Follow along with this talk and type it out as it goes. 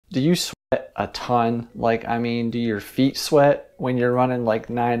Do you sweat a ton? Like, I mean, do your feet sweat when you're running like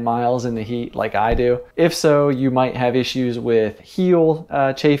 9 miles in the heat like I do? If so, you might have issues with heel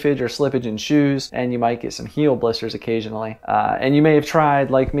chafage or slippage in shoes, and you might get some heel blisters occasionally. And you may have tried,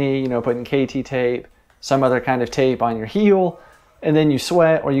 like me, you know, putting KT tape, some other kind of tape on your heel, and then you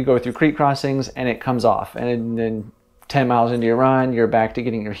sweat or you go through creek crossings and it comes off. And then 10 miles into your run, you're back to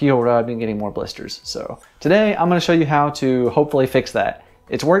getting your heel rubbed and getting more blisters. So today I'm gonna show you how to hopefully fix that.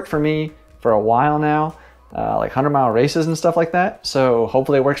 It's worked for me for a while now, like 100-mile races and stuff like that. So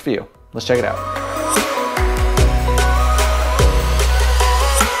hopefully it works for you. Let's check it out.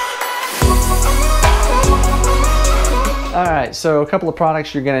 All right, so a couple of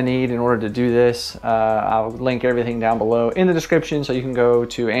products you're gonna need in order to do this. I'll link everything down below in the description so you can go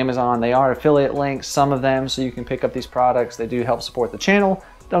to Amazon. They are affiliate links, some of them, so you can pick up these products. They do help support the channel.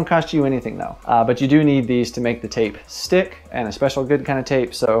 Don't cost you anything though. But you do need these to make the tape stick, and a special good kind of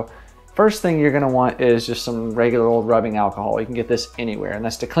tape. So first thing you're gonna want is just some regular old rubbing alcohol. You can get this anywhere, and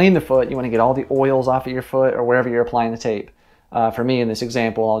that's to clean the foot. You wanna get all the oils off of your foot or wherever you're applying the tape. For me in this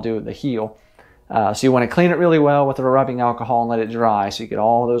example, I'll do the heel. So you want to clean it really well with the rubbing alcohol and let it dry so you get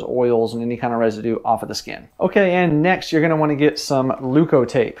all those oils and any kind of residue off of the skin. Okay, and next you're going to want to get some Leuko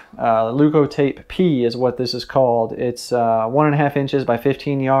tape. Leuko tape P is what this is called. It's 1.5 inches by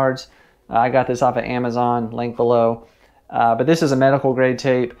 15 yards. I got this off of Amazon, link below. But this is a medical grade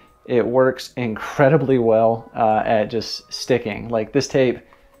tape. It works incredibly well at just sticking. Like, this tape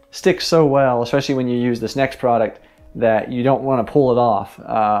sticks so well, especially when you use this next product, that you don't want to pull it off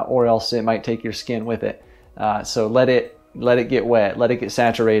or else it might take your skin with it. So let it get wet, let it get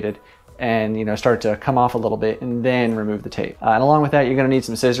saturated, and you know, start to come off a little bit, and then remove the tape. And along with that, you're going to need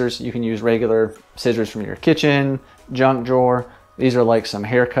some scissors. You can use regular scissors from your kitchen, junk drawer. These are like some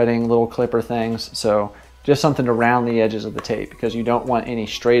hair cutting little clipper things. So just something to round the edges of the tape, because you don't want any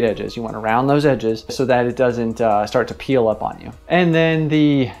straight edges. You want to round those edges so that it doesn't start to peel up on you. And then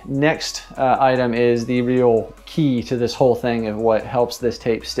the next item is the real key to this whole thing of what helps this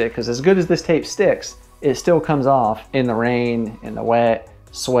tape stick. Because as good as this tape sticks, it still comes off in the rain, in the wet,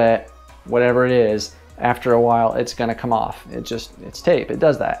 sweat, whatever it is. After a while, it's going to come off. It's tape. It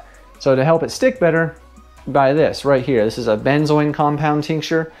does that. So to help it stick better, buy this right here. This is a benzoin compound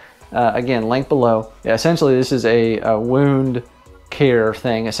tincture. Again, link below. Yeah, essentially, this is a wound care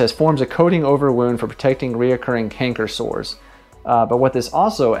thing. It says forms a coating over a wound for protecting reoccurring canker sores. But what this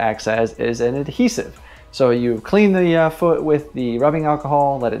also acts as is an adhesive. So you clean the foot with the rubbing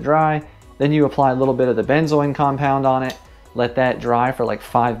alcohol, let it dry. Then you apply a little bit of the benzoin compound on it. Let that dry for like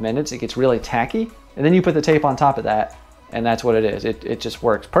 5 minutes. It gets really tacky. And then you put the tape on top of that, and that's what it is. It just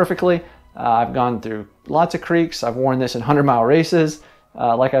works perfectly. I've gone through lots of creeks. I've worn this in 100-mile races.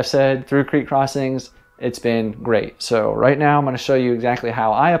 Like I said, through creek crossings, it's been great. So right now I'm going to show you exactly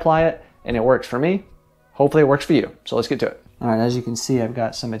how I apply it, and it works for me. Hopefully it works for you. So let's get to it. All right, as you can see, I've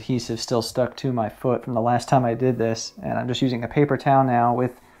got some adhesive still stuck to my foot from the last time I did this, and I'm just using a paper towel now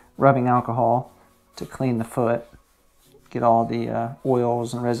with rubbing alcohol to clean the foot, get all the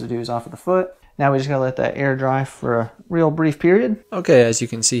oils and residues off of the foot. Now we just gotta let that air dry for a real brief period. Okay, as you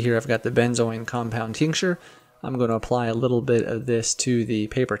can see here, I've got the benzoin compound tincture. I'm going to apply a little bit of this to the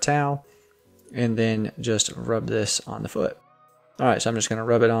paper towel and then just rub this on the foot. Alright, so I'm just going to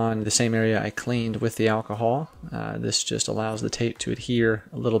rub it on the same area I cleaned with the alcohol. This just allows the tape to adhere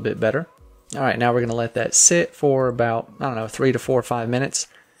a little bit better. Alright, now we're going to let that sit for about, I don't know, 3 to 4 or 5 minutes,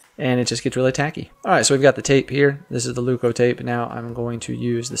 and it just gets really tacky. Alright, so we've got the tape here. This is the Leuko tape. Now I'm going to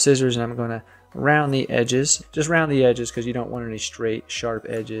use the scissors, and I'm going to round the edges. Just round the edges, because you don't want any straight, sharp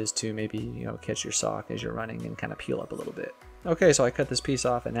edges to maybe, you know, catch your sock as you're running and kind of peel up a little bit. Okay, so I cut this piece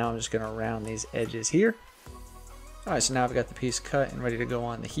off, and now I'm just going to round these edges here. Alright, so now I've got the piece cut and ready to go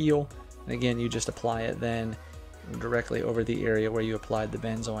on the heel. And again, you just apply it then directly over the area where you applied the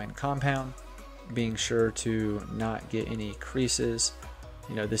benzoin compound, being sure to not get any creases.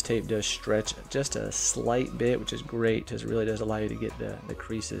 You know, this tape does stretch just a slight bit, which is great, because it really does allow you to get the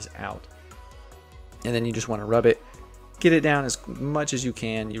creases out. And then you just want to rub it, get it down as much as you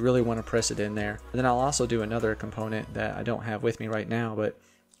can. You really want to press it in there. And then I'll also do another component that I don't have with me right now, but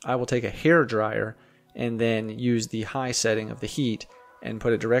I will take a hair dryer and then use the high setting of the heat and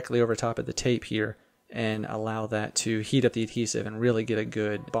put it directly over top of the tape here and allow that to heat up the adhesive and really get a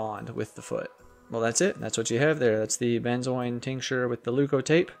good bond with the foot. Well, that's it. That's what you have there. That's the benzoin tincture with the Leuko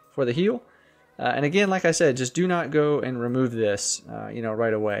tape for the heel. And again, like I said, just do not go and remove this, you know,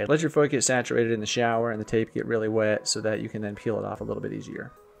 right away. Let your foot get saturated in the shower and the tape get really wet so that you can then peel it off a little bit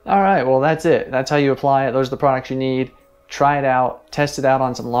easier. All right, well, that's it. That's how you apply it. Those are the products you need. try it out, test it out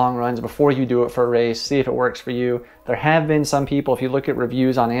on some long runs before you do it for a race, see if it works for you. There have been some people, if you look at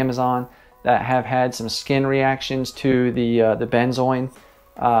reviews on Amazon, that have had some skin reactions to the benzoin.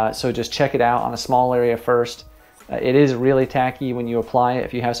 So just check it out on a small area first. It is really tacky when you apply it.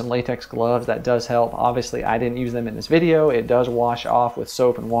 If you have some latex gloves, that does help. Obviously, I didn't use them in this video. It does wash off with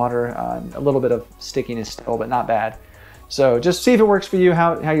soap and water. A little bit of stickiness still, but not bad. So just see if it works for you,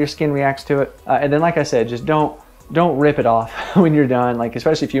 how your skin reacts to it. And then, like I said, just don't rip it off when you're done. Like,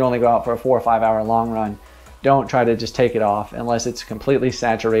 especially if you only go out for a 4 or 5 hour long run, don't try to just take it off unless it's completely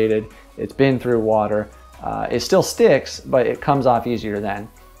saturated. It's been through water. It still sticks, but it comes off easier then.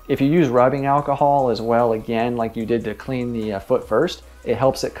 If you use rubbing alcohol as well, again, like you did to clean the foot first, it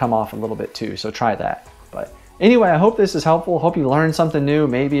helps it come off a little bit too, so try that. But anyway, I hope this is helpful. Hope you learned something new.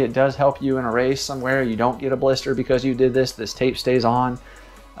 Maybe it does help you in a race somewhere. You don't get a blister because you did this. This tape stays on.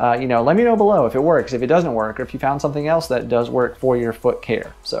 You know, let me know below if it works, if it doesn't work, or if you found something else that does work for your foot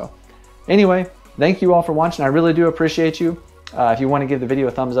care. So anyway, thank you all for watching. I really do appreciate you. If you want to give the video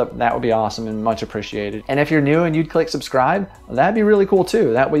a thumbs up, that would be awesome and much appreciated. And if you're new and you'd click subscribe, that'd be really cool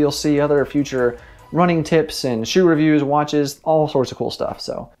too. That way you'll see other future running tips and shoe reviews, watches, all sorts of cool stuff.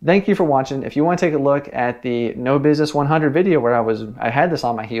 So thank you for watching. If you want to take a look at the No Business 100 video where I had this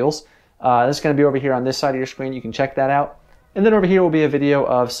on my heels, this is going to be over here on this side of your screen. You can check that out. And then over here will be a video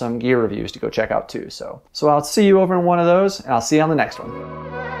of some gear reviews to go check out too. So I'll see you over in one of those, and I'll see you on the next one.